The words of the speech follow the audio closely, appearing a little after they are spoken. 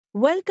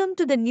Welcome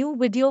to the new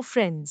video,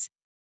 friends.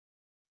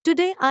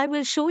 Today I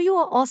will show you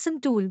an awesome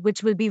tool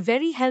which will be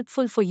very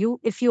helpful for you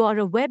if you are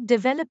a web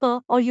developer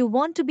or you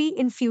want to be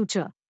in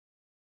future.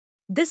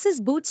 This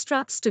is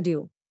Bootstrap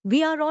Studio.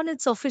 We are on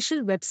its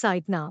official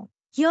website now.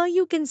 Here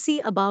you can see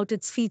about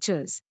its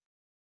features.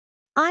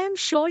 I am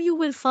sure you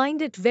will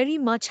find it very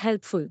much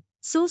helpful,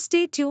 so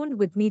stay tuned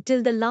with me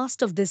till the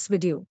last of this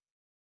video.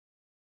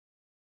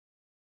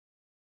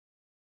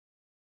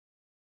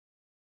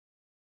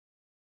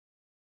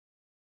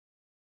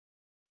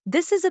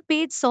 This is a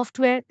paid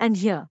software and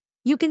here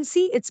you can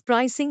see its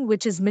pricing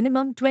which is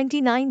minimum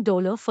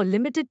 $29 for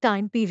limited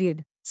time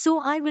period.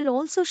 So I will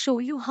also show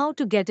you how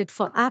to get it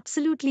for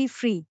absolutely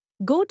free.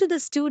 Go to the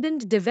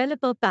Student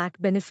Developer Pack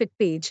benefit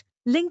page.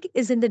 Link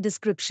is in the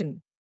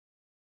description.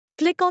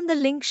 Click on the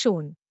link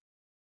shown.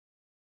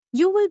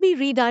 You will be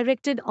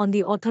redirected on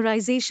the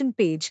authorization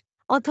page.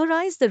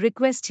 Authorize the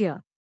request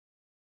here.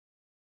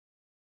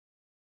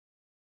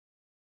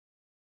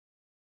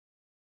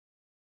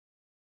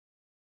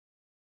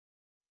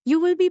 You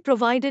will be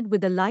provided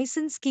with a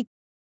license key.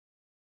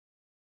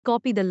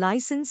 Copy the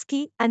license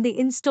key and the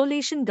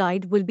installation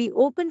guide will be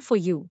open for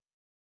you.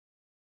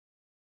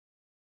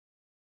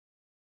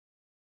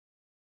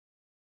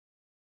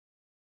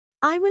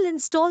 I will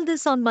install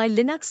this on my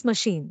Linux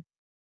machine.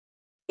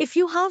 If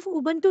you have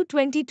Ubuntu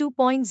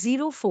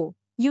 22.04,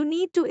 you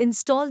need to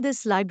install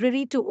this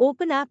library to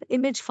open app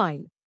image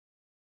file.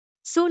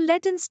 So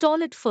let's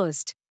install it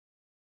first.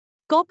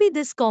 Copy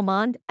this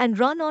command and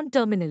run on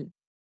terminal.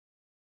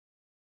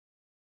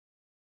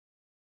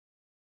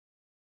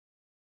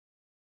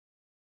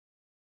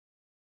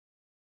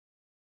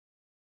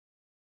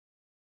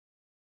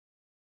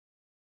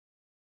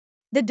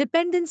 The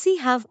dependency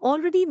have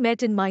already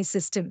met in my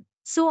system,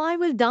 so I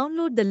will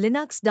download the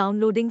Linux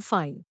downloading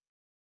file.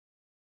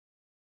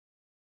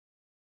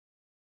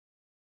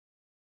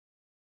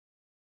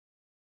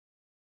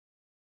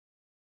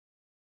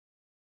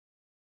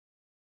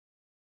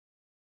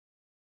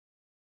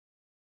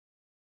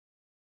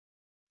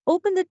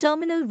 Open the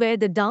terminal where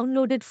the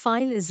downloaded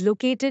file is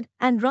located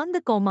and run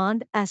the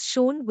command as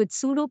shown with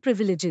sudo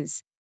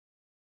privileges.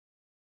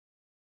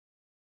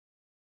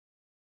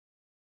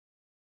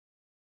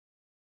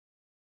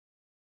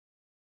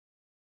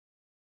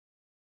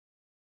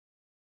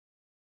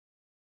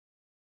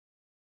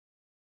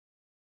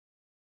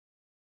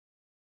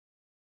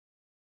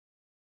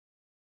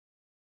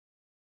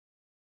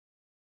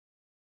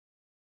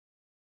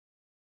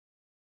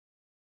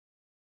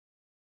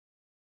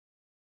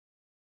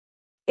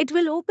 It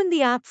will open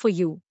the app for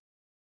you.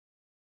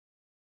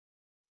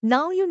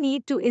 Now you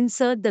need to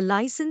insert the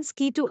license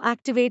key to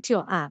activate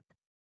your app.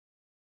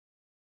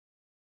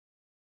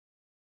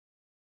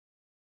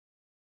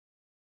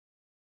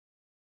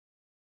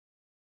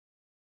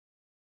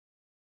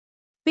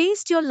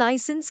 Paste your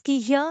license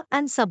key here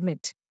and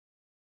submit.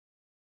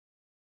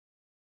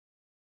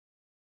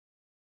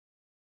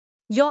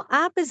 Your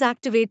app is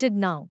activated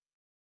now.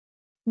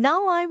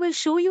 Now I will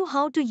show you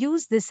how to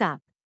use this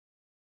app.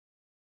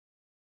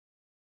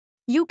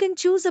 You can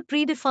choose a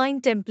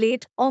predefined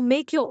template or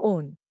make your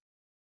own.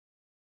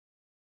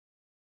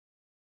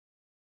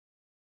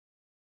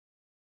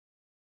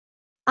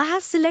 I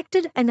have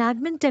selected an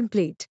admin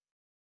template.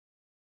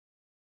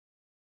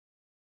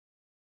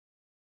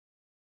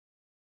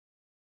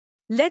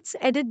 Let's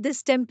edit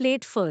this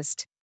template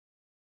first.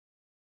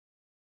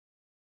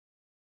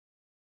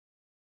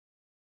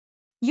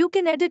 You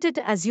can edit it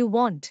as you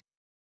want.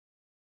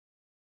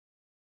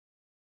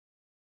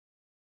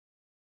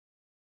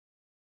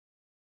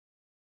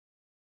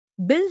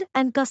 Build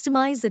and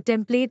customize the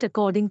template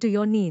according to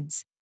your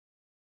needs.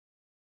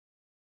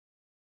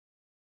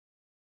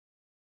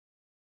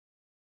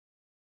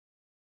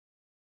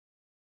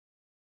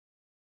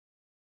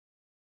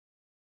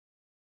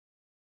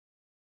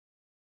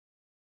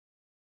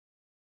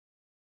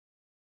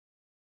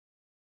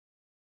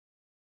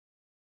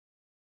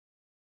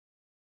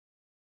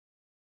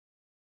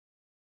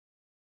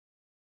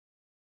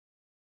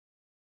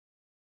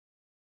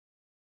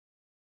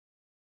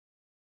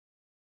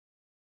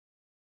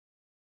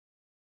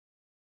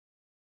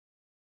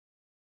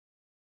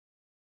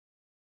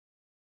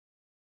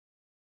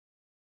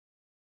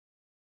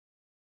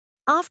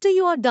 After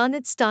you are done,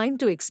 it's time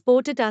to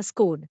export it as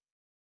code.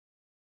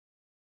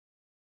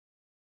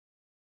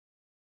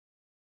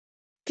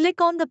 Click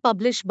on the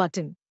Publish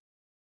button.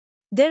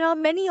 There are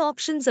many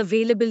options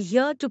available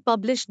here to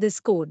publish this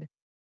code.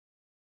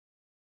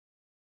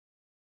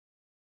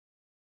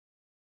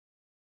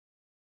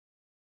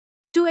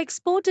 To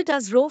export it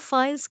as raw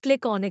files,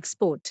 click on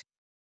Export.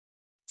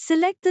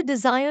 Select the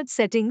desired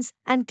settings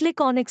and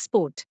click on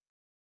Export.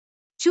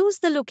 Choose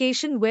the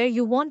location where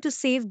you want to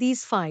save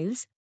these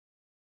files.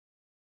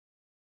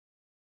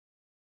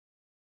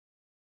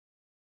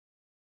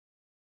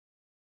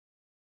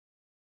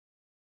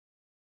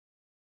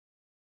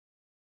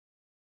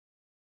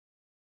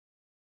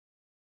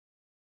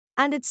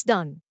 And it's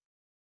done.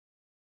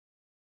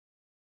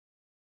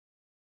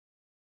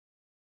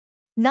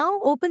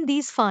 Now open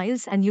these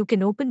files and you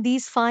can open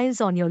these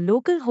files on your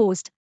local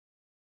host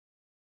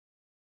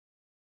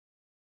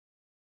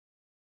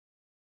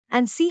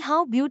and see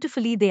how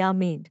beautifully they are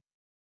made.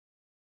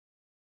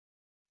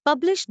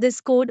 Publish this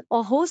code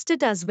or host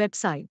it as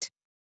website.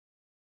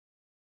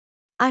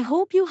 I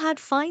hope you had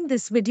find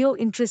this video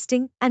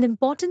interesting and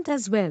important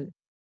as well.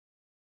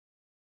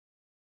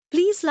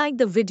 Please like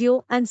the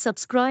video and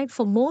subscribe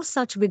for more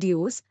such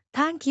videos.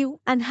 Thank you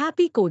and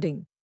happy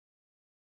coding.